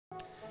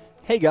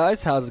Hey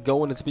guys, how's it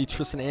going? It's me,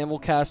 Tristan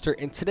Animalcaster,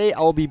 and today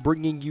I'll be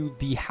bringing you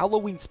the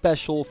Halloween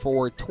special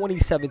for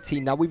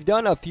 2017. Now, we've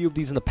done a few of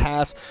these in the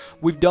past.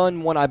 We've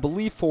done one, I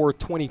believe, for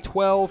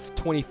 2012,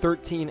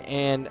 2013,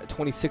 and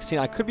 2016.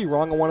 I could be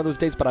wrong on one of those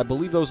dates, but I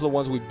believe those are the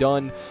ones we've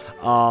done.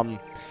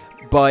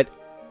 But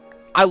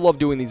I love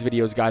doing these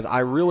videos, guys. I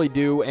really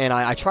do, and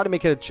I try to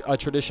make it a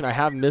tradition. I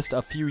have missed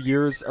a few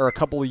years, or a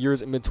couple of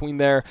years in between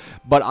there,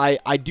 but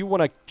I do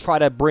want to try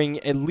to bring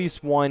at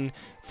least one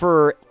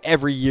for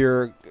every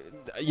year,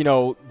 you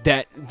know,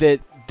 that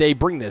they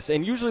bring this.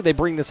 And usually they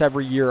bring this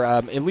every year,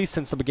 at least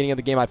since the beginning of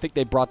the game. I think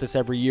they brought this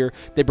every year.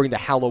 They bring the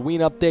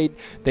Halloween update,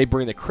 they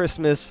bring the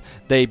Christmas,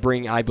 they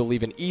bring, I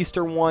believe, an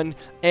Easter one,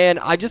 and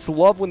I just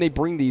love when they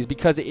bring these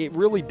because it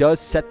really does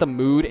set the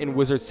mood in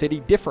Wizard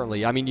City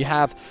differently. I mean, you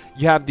have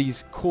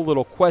these cool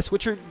little quests,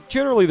 which are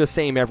generally the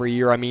same every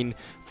year. I mean,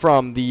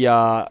 from the,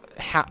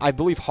 I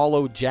believe,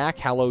 Hollow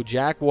Jack.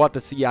 We'll have to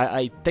see.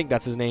 I think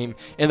that's his name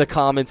in the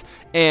comments.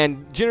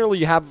 And generally,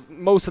 you have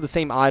most of the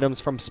same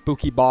items from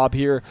Spooky Bob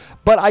here.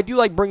 But I do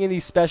like bringing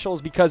these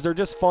specials because they're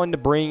just fun to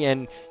bring,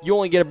 and you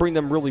only get to bring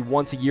them really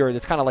once a year.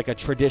 It's kind of like a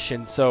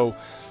tradition. So,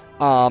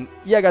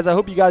 yeah, guys, I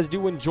hope you guys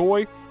do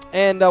enjoy.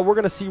 And we're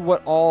going to see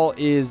what all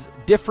is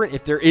different,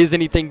 if there is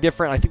anything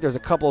different. I think there's a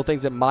couple of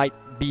things that might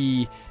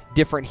be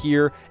different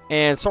here.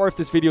 And sorry if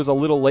this video is a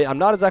little late. I'm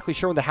not exactly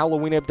sure when the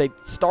Halloween update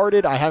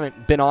started. I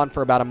haven't been on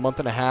for about a month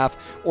and a half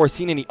or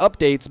seen any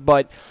updates,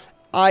 but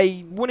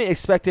I wouldn't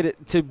expect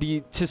it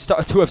to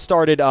have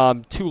started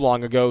too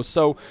long ago.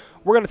 So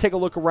we're going to take a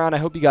look around. I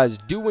hope you guys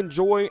do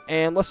enjoy,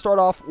 and let's start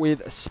off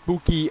with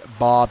Spooky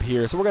Bob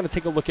here. So we're going to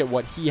take a look at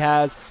what he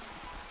has.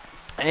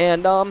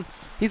 And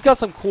he's got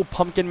some cool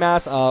pumpkin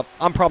masks.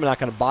 I'm probably not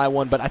going to buy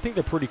one, but I think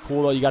they're pretty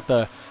cool though. You got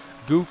the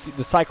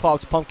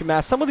Cyclops pumpkin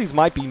mask. Some of these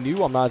might be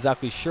new. I'm not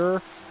exactly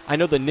sure. I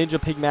know the Ninja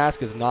Pig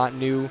mask is not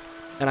new,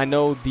 and I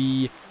know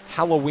the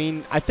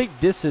Halloween, I think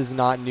this is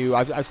not new.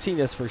 I've seen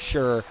this for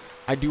sure.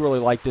 I do really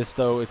like this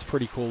though. It's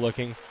pretty cool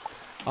looking.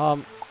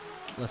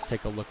 Let's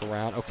take a look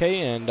around.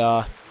 Okay,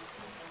 and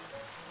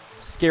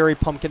scary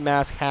pumpkin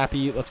mask,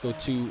 happy. Let's go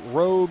to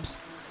robes.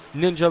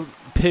 Ninja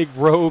Pig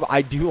robe.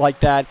 I do like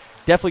that.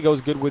 Definitely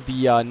goes good with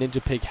the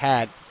Ninja Pig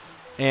hat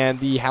and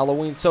the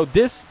Halloween. So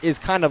this is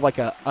kind of like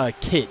a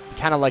kit,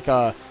 kind of like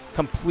a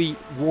complete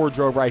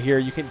wardrobe right here.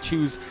 You can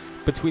choose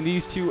between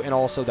these two and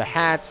also the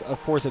hats,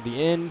 of course, at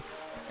the end.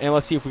 And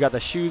let's see if we got the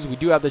shoes. We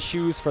do have the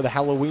shoes for the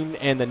Halloween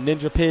and the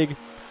Ninja Pig.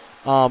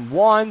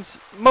 Wands,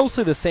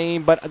 mostly the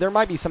same, but there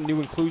might be some new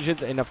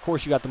inclusions. And of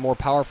course, you got the more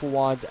powerful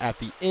wands at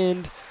the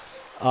end.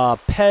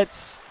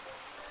 Pets,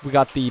 we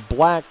got the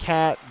Black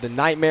Cat, the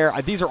Nightmare.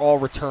 These are all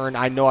returned.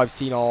 I know I've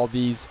seen all of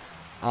these.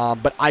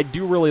 But I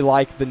do really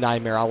like the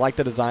Nightmare. I like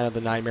the design of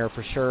the Nightmare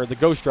for sure. The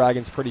Ghost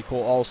Dragon's pretty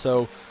cool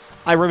also.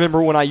 I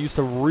remember when I used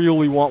to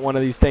really want one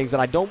of these things,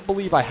 and I don't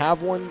believe I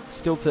have one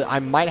still. I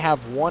might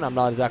have one. I'm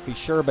not exactly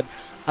sure, but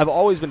I've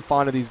always been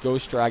fond of these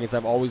Ghost Dragons.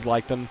 I've always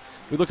liked them.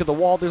 We look at the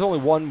wall. There's only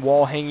one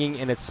wall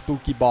hanging, and it's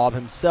Spooky Bob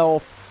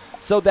himself.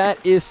 So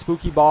that is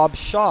Spooky Bob's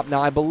shop.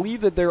 Now, I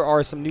believe that there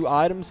are some new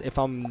items, if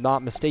I'm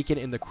not mistaken,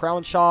 in the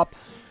Crown Shop.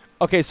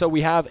 Okay, so we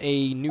have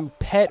a new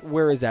pet.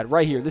 Where is that?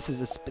 Right here. This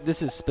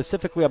is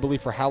specifically, I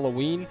believe, for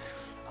Halloween.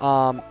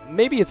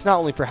 Maybe it's not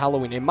only for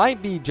Halloween. It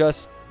might be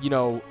just, you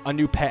know, a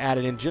new pet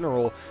added in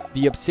general.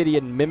 The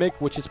Obsidian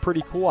Mimic, which is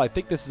pretty cool. I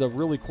think this is a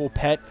really cool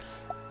pet.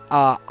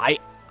 I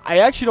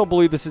actually don't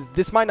believe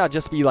this might not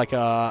just be like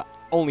a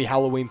only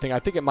Halloween thing. I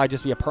think it might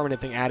just be a permanent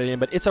thing added in,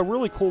 but it's a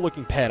really cool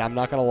looking pet. I'm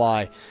not gonna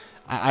lie.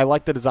 I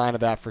like the design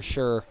of that for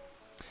sure.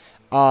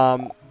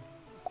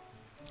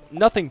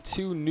 Nothing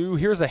too new.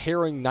 Here's a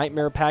Herring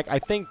Nightmare pack. I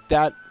think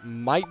that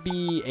might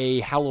be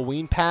a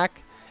Halloween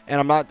pack, and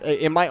I'm not.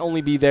 It might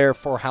only be there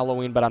for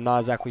Halloween, but I'm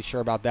not exactly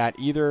sure about that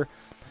either.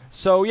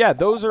 So yeah,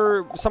 those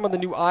are some of the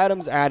new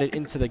items added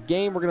into the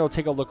game. We're gonna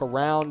take a look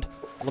around.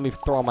 Let me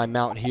throw on my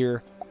mount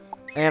here,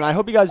 and I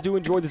hope you guys do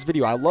enjoy this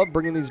video. I love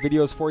bringing these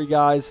videos for you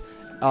guys.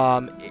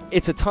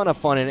 It's a ton of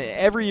fun, and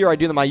every year I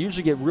do them, I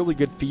usually get really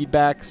good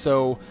feedback.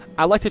 So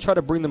I like to try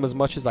to bring them as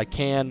much as I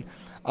can.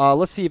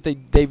 Let's see if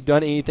they've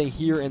done anything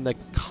here in the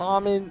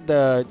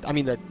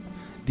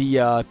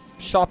the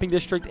shopping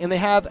district, and they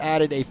have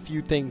added a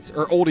few things,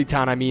 or Oldie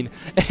Town, I mean,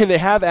 and they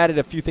have added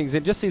a few things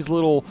in just these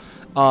little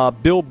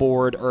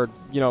billboard, or,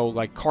 you know,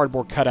 like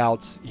cardboard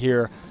cutouts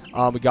here.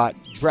 We got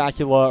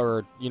Dracula,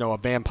 or, you know, a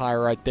vampire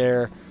right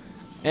there,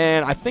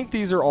 and I think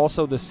these are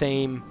also the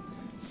same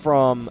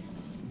from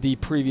the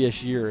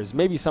previous years.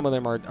 Maybe some of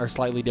them are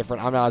slightly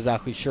different. I'm not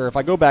exactly sure. If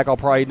I go back, I'll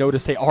probably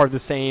notice they are the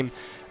same,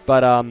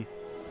 but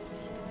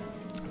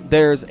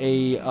there's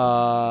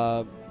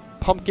a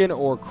pumpkin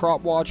or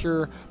crop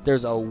watcher.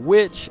 There's a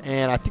witch,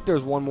 and I think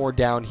there's one more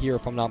down here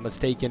if I'm not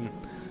mistaken.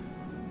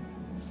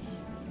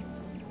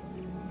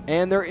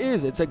 And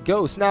it's a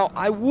ghost. Now,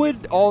 I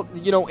would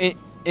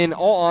in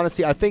all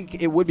honesty, I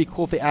think it would be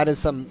cool if they added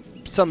some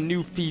some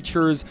new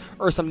features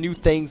or some new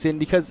things in,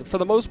 because for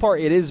the most part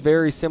it is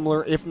very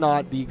similar, if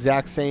not the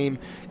exact same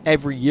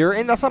every year,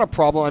 and that's not a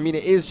problem. I mean,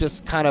 it is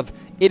just kind of,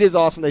 it is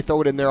awesome they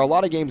throw it in there. A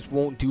lot of games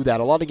won't do that.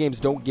 A lot of games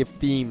don't give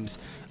themes,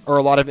 or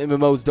a lot of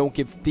MMOs don't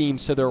give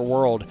themes to their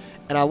world,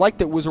 and I like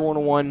that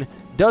Wizard101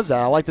 does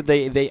that. I like that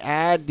they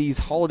add these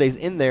holidays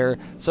in there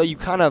so you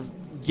kind of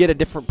get a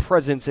different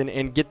presence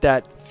and get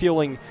that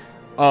feeling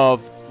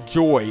of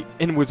joy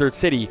in Wizard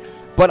City.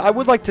 But I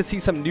would like to see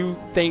some new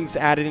things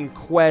added in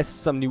quests,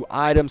 some new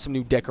items, some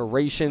new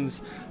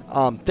decorations,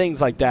 things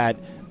like that.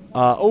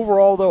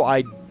 Overall, though,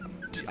 I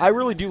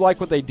really do like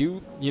what they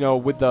do, you know,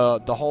 with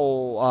the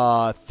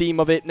whole theme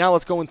of it. Now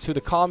let's go into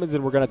the commons,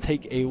 and we're going to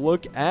take a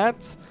look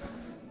at,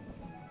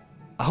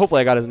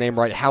 hopefully I got his name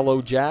right,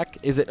 Hallow Jack.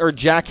 Is it, or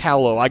Jack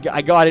Hallow? I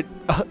got it.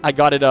 I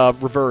got it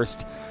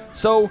reversed.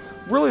 So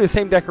really the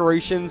same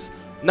decorations.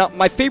 Now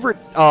my favorite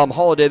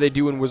holiday they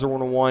do in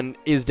Wizard101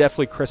 is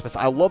definitely Christmas.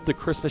 I love the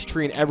Christmas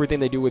tree and everything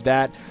they do with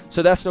that.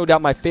 So that's no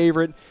doubt my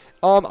favorite.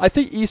 I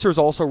think Easter is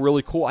also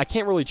really cool. I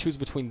can't really choose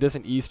between this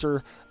and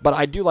Easter, but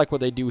I do like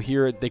what they do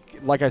here.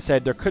 Like I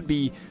said, there could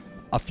be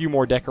a few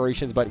more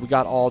decorations, but we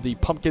got all the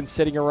pumpkins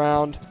sitting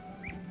around,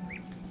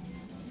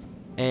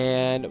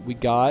 and we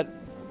got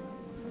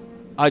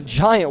a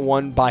giant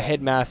one by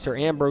Headmaster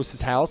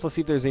Ambrose's house. Let's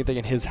see if there's anything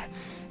in his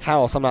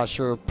house. I'm not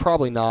sure.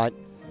 Probably not.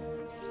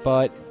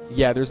 But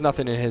yeah, there's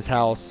nothing in his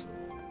house.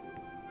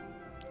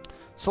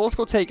 So let's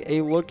go take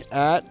a look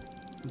at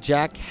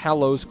Jack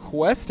Hallow's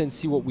quest and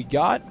see what we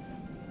got.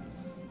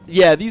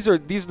 Yeah, these are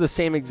the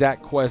same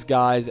exact quest,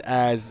 guys,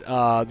 as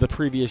the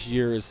previous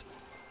years.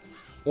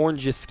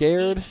 Orange is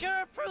scared. You've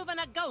sure proven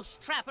a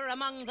ghost trapper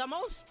among the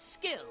most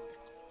skilled.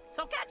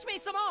 So catch me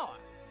some more.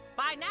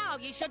 By now,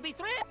 ye should be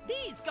thrilled.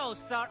 These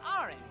ghosts are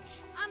orange,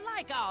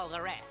 unlike all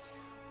the rest.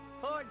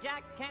 Poor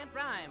Jack can't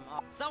rhyme,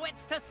 so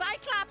it's to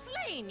Cyclops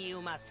Lane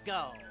you must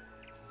go.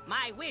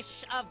 My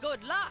wish of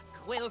good luck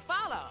will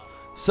follow.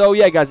 So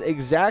yeah, guys,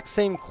 exact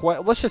same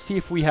quest. Let's just see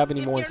if we have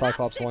any more in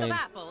Cyclops Lane. If you're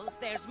not sick of apples,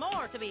 there's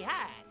more to be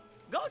had.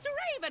 Go to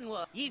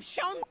Ravenwood. You've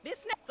shown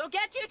this, so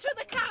get you to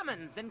the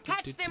commons and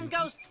catch them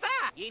ghosts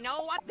fast. You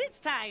know what?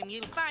 This time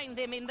you'll find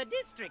them in the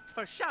district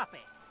for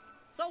shopping.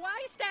 So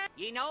why stand?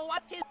 You know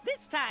what?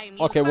 This time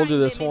you'll okay, we'll do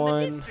this them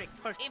one. In the district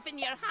for if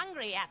you're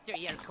hungry after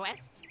your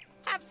quests.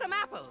 Have some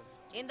apples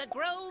in the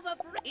grove of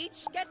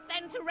each. Get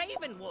them to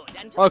Ravenwood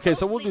and to okay,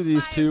 so we'll do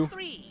these two.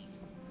 3.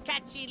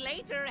 Catch ye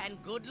later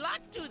and good luck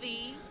to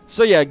thee.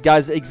 So yeah,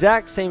 guys,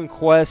 exact same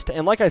quest,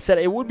 and like I said,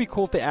 it would be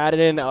cool if they added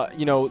in,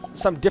 you know,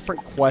 some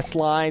different quest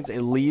lines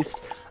at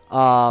least.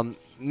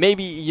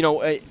 Maybe, you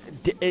know,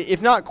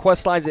 if not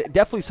quest lines,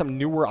 definitely some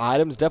newer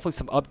items, definitely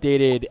some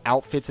updated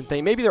outfits and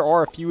things. Maybe there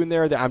are a few in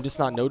there that I'm just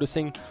not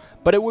noticing,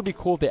 but it would be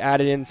cool if they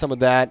added in some of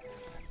that.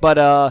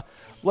 But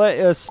let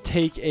us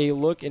take a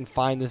look and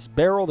find this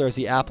barrel. There's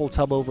the apple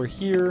tub over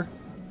here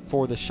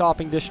for the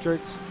shopping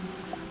district.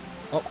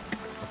 Oh,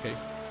 okay.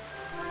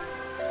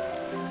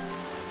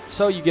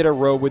 So you get a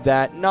robe with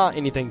that. Not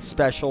anything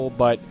special,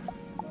 but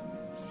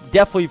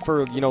definitely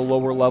for, you know,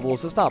 lower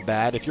levels, it's not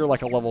bad. If you're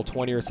like a level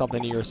 20 or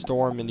something in your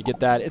storm and you get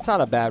that, it's not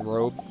a bad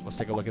robe. Let's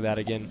take a look at that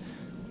again.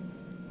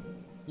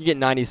 You get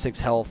 96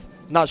 health.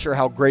 Not sure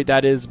how great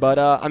that is, but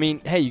I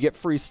mean, hey, you get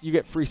free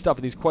stuff,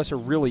 and these quests are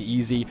really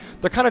easy.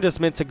 They're kind of just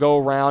meant to go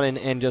around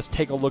and just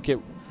take a look at,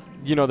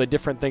 you know, the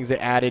different things they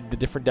added, the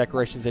different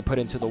decorations they put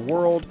into the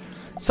world.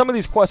 Some of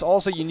these quests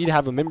also you need to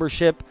have a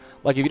membership.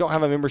 Like if you don't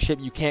have a membership,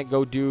 you can't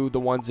go do the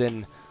ones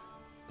in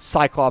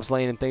Cyclops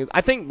Lane and things.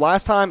 I think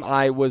last time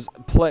I was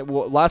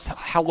last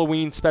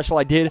Halloween special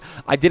I didn't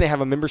have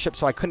a membership,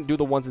 so I couldn't do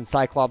the ones in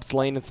Cyclops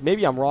Lane. It's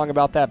maybe I'm wrong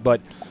about that,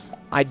 but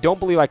I don't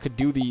believe I could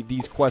do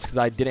these quests because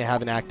I didn't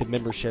have an active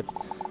membership.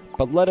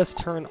 But let us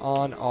turn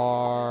on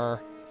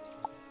our...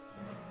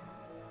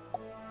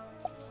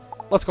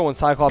 Let's go in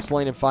Cyclops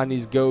Lane and find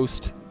these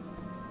ghosts.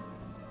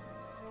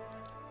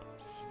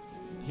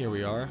 Here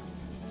we are.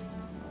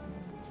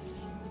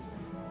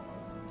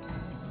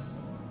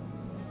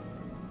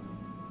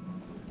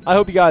 I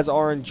hope you guys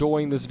are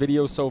enjoying this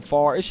video so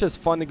far. It's just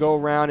fun to go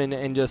around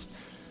and just...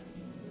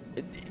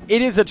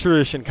 It is a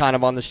tradition kind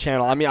of on this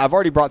channel. I mean, I've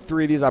already brought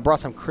 3 of these. I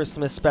brought some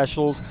Christmas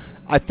specials.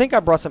 I think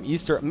I brought some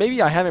Easter.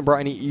 Maybe I haven't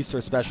brought any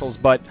Easter specials,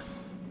 but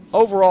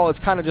overall, it's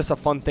kind of just a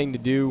fun thing to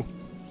do.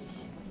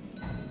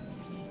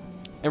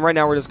 And right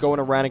now, we're just going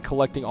around and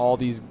collecting all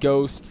these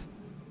ghosts.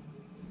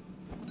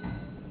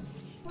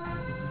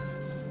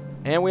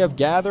 And we have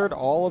gathered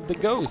all of the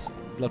ghosts.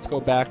 Let's go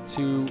back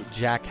to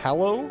Jack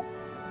Hallow.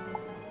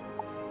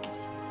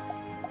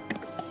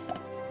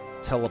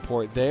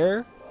 Teleport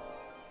there.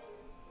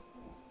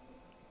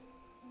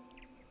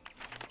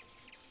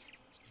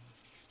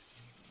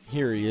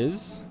 Here he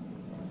is.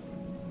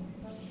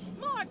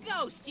 More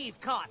ghosts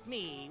you've caught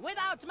me,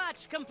 without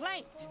much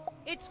complaint.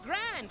 It's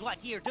grand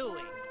what you're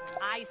doing.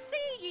 I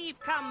see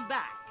you've come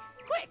back,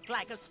 quick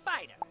like a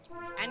spider,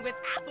 and with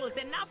apples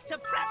enough to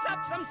press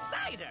up some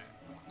cider.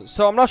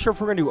 So I'm not sure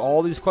if we're going to do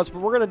all these quests,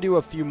 but we're going to do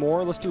a few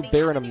more. Let's do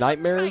Baron of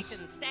Nightmares.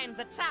 Stands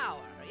the tower,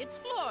 its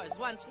floors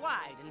once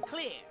wide and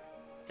clear.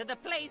 To the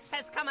place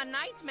has come a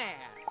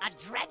nightmare. A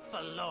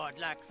dreadful lord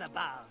lurks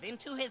above.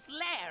 Into his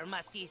lair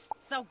must ye...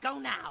 So go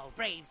now,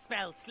 brave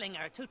spell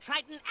slinger, to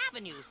Triton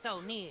Avenue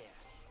so near.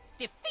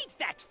 Defeat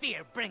that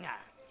fear bringer.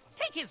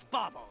 Take his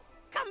bauble.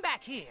 Come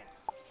back here.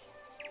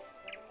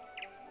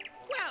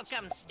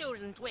 Welcome,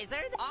 student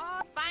wizard.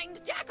 All find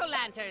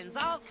jack-o'-lanterns,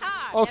 all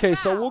carved. Okay,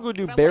 so we'll go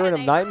do Baron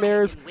of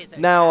Nightmares.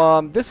 Now,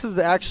 this is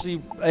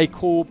actually a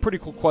pretty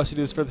cool quest to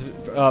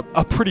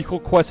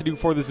do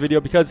for this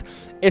video because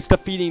it's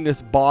defeating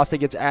this boss that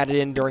gets added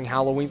in during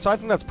Halloween. So I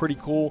think that's pretty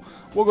cool.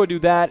 We'll go do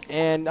that,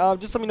 and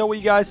just let me know what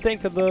you guys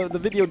think of the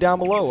video down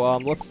below.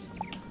 Let's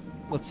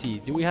see.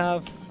 Do we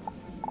have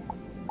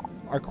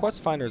our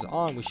quest finders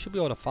on? We should be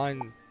able to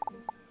find.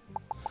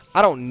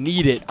 I don't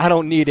need it.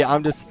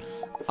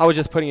 I was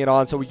just putting it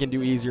on so we can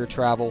do easier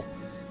travel.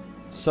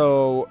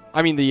 So,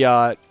 I mean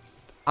I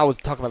was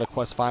talking about the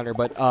quest finder,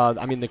 but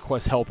I mean the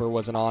quest helper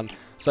wasn't on.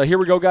 So here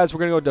we go, guys. We're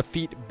going to go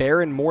defeat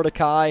Baron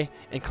Mordecai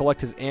and collect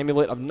his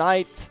Amulet of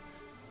Night.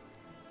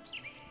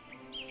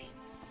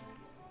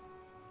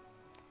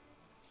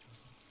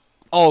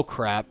 Oh,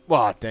 crap.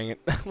 Oh, dang it.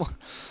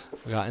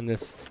 We got in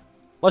this.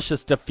 Let's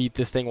just defeat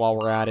this thing while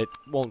we're at it.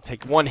 Won't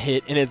take one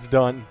hit and it's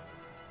done.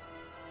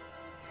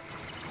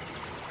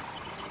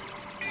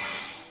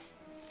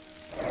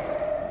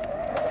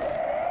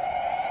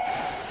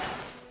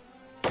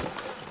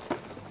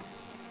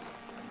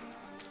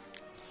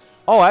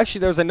 Oh, actually,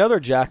 there's another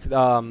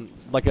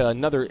like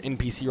another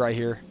NPC right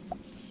here.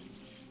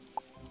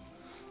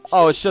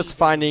 Oh, it's just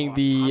finding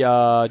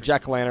the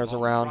jack-o'-lanterns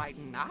around.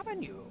 Triton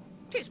Avenue.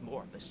 'Tis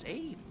more of the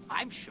same.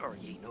 I'm sure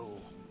ye know.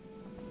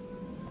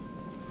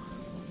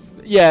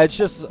 Yeah, it's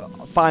just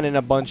finding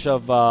a bunch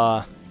of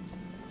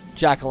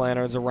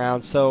jack-o'-lanterns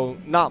around, so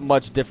not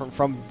much different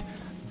from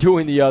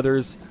doing the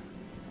others.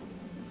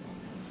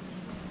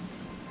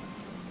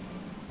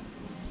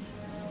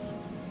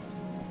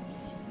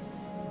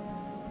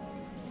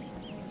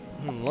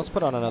 Let's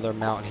put on another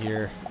mount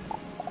here.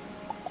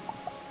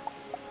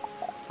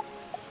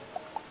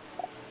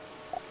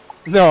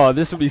 No,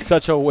 this would be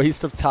such a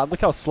waste of time.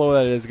 Look how slow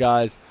that is,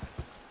 guys.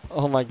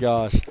 Oh my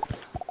gosh.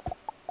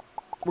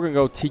 We're gonna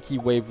go Tiki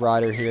Wave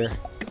Rider here.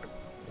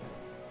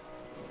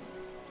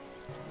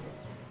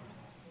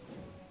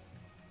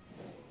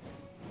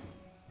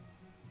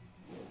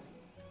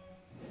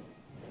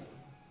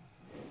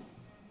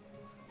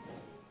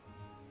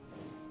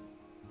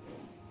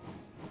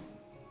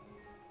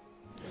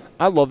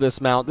 I love this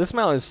mount. This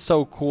mount is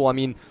so cool. I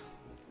mean,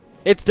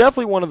 it's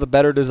definitely one of the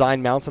better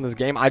designed mounts in this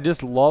game. I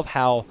just love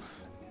how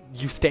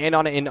you stand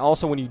on it, and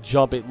also when you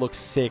jump, it looks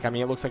sick. I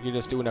mean, it looks like you're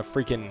just doing a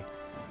freaking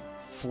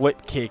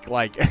flip kick,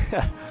 like.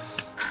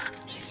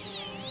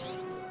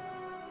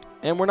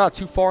 And we're not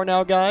too far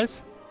now,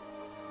 guys.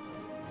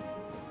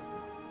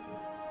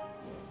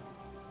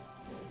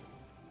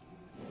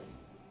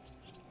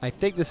 I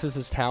think this is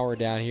his tower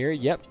down here.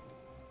 Yep.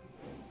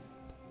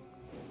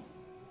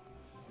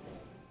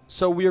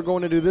 So we are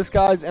going to do this,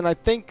 guys, and I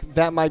think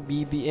that might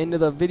be the end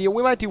of the video.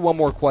 We might do one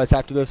more quest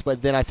after this,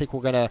 but then I think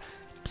we're going to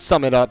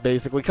sum it up,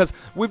 basically, because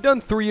we've done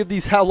 3 of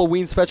these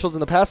Halloween specials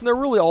in the past, and they're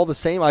really all the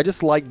same. I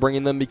just like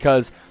bringing them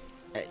because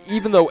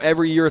even though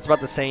every year it's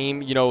about the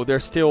same, you know,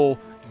 there's still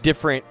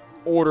different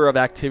order of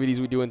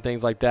activities we do and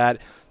things like that.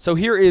 So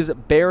here is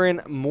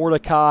Baron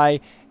Mordecai,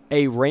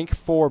 a rank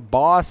 4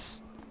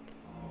 boss.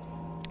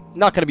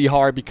 Not going to be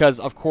hard because,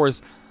 of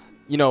course,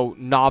 you know,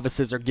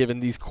 novices are given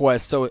these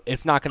quests, so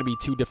it's not going to be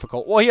too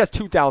difficult. Well, he has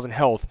 2,000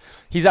 health.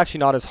 He's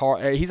actually not as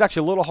hard. He's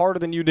actually a little harder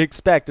than you'd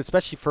expect,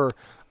 especially for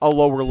a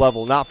lower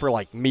level. Not for,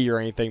 like, me or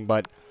anything,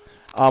 but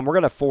we're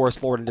going to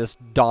Forest Lord and just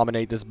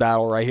dominate this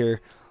battle right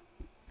here.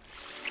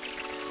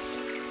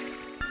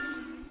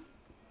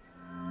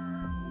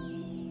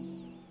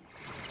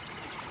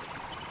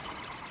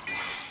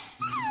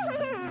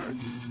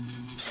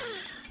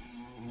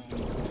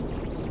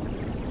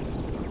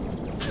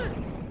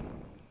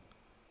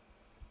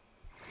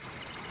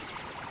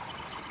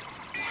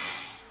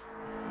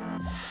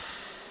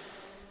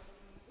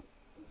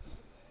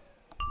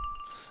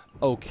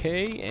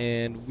 Okay,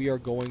 and we are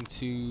going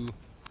to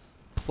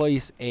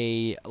place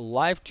a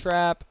life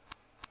trap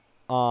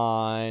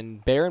on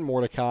Baron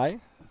Mordecai.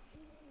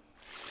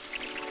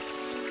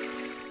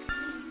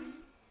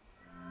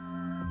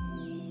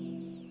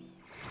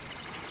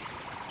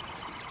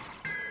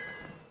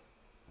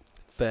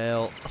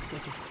 Fail.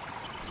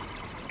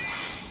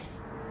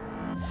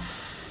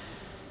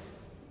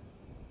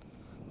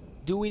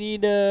 Do we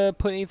need to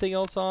put anything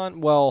else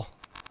on? Well,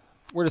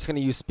 we're just going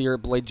to use Spirit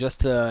Blade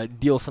just to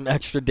deal some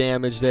extra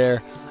damage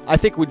there. I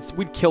think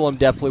we'd kill him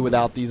definitely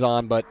without these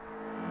on, but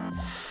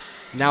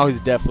now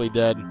he's definitely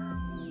dead.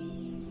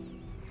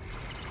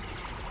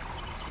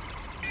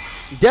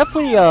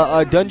 Definitely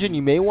a dungeon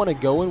you may want to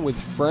go in with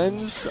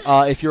friends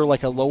if you're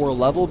like a lower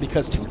level,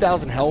 because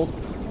 2,000 health,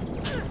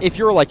 if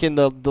you're like in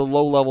the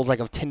low levels like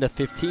of 10 to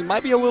 15,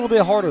 might be a little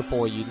bit harder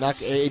for you.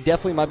 It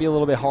definitely might be a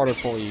little bit harder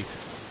for you.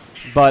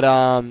 But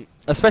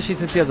especially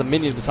since he has a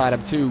minion beside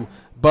him too.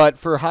 But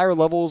for higher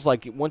levels,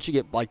 like once you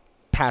get like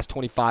past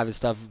 25 and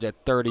stuff at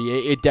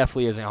 30, it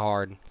definitely isn't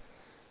hard.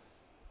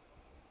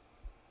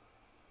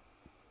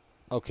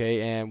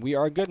 Okay, and we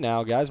are good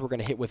now, guys. We're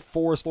going to hit with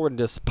Forest Lord and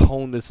just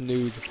pwn this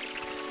noob.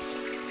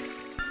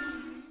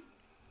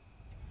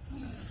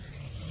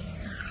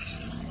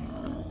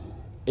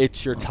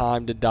 It's your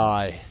time to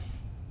die.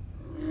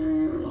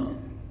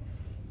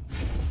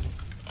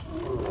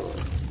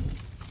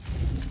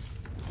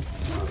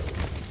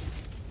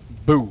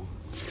 Boo.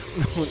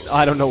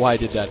 I don't know why I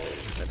did that.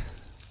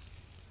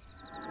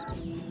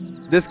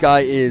 This guy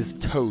is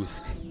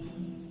toast.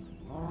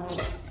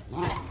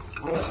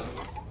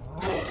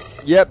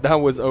 Yep,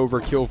 that was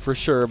overkill for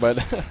sure, but...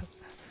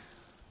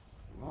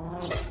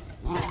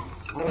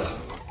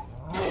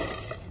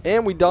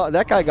 and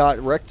that guy got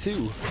wrecked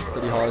too,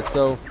 pretty hard,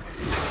 so...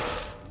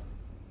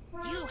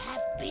 You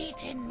have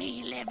beaten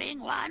me, living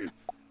one.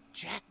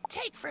 Jack,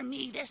 take from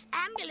me this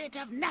amulet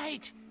of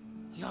night,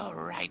 your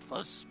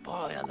rightful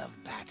spoil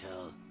of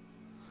battle.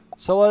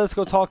 So let's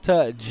go talk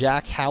to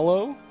Jack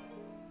Hallow.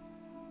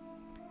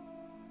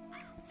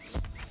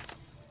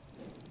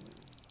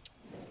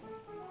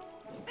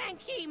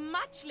 Thank ye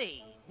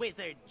muchly,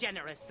 wizard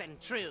generous and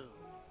true.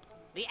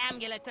 The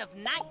amulet of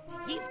night,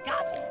 ye've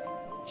got it.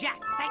 Jack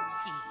thanks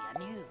ye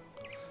anew.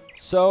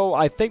 So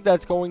I think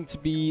that's going to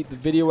be the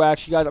video,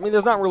 actually, guys. I mean,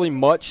 there's not really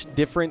much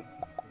different,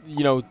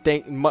 you know,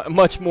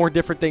 much more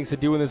different things to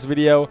do in this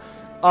video.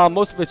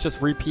 Most of it's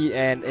just repeat,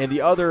 and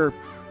the other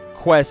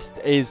quest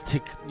is to,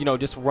 you know,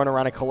 just run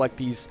around and collect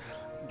these,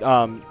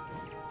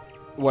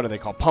 what are they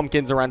called?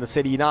 Pumpkins around the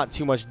city. Not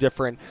too much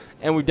different,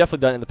 and we've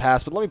definitely done it in the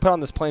past. But let me put on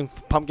this plain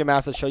pumpkin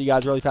mask and show you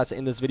guys really fast to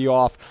end this video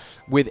off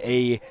with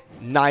a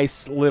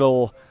nice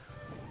little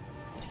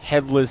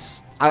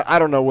headless... I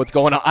don't know what's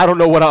going on. I don't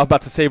know what I'm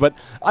about to say, but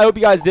I hope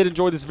you guys did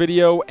enjoy this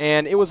video,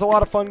 and it was a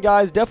lot of fun,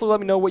 guys. Definitely let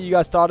me know what you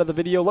guys thought of the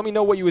video. Let me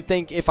know what you would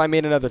think if I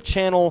made another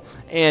channel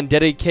and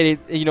dedicated,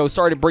 you know,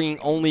 started bringing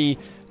only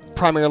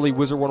primarily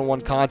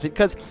Wizard101 content,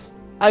 because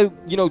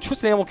you know,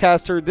 Twisted Animal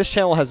Caster, this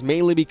channel has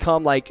mainly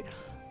become like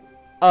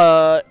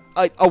a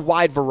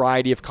wide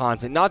variety of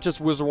content, not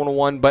just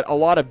Wizard101, but a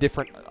lot of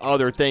different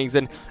other things,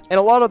 and a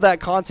lot of that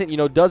content, you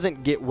know,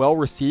 doesn't get well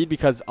received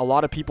because a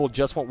lot of people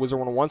just want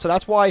Wizard101. So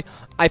that's why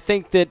I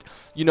think that,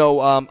 you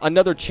know,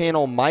 another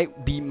channel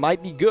might be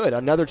good.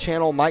 Another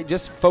channel might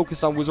just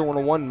focus on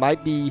Wizard101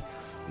 might be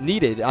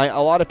needed.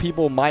 A lot of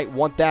people might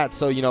want that.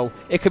 So, you know,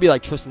 it could be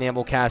like Tristan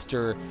Animal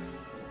Caster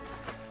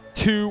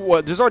 2.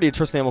 Well, there's already a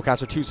Tristan Animal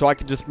Caster 2, so I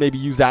could just maybe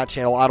use that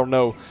channel. I don't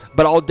know,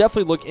 but I'll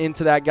definitely look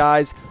into that,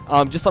 guys.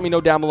 Just let me know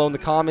down below in the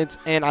comments,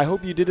 and I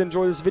hope you did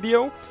enjoy this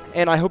video,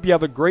 and I hope you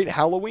have a great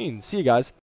Halloween. See you guys.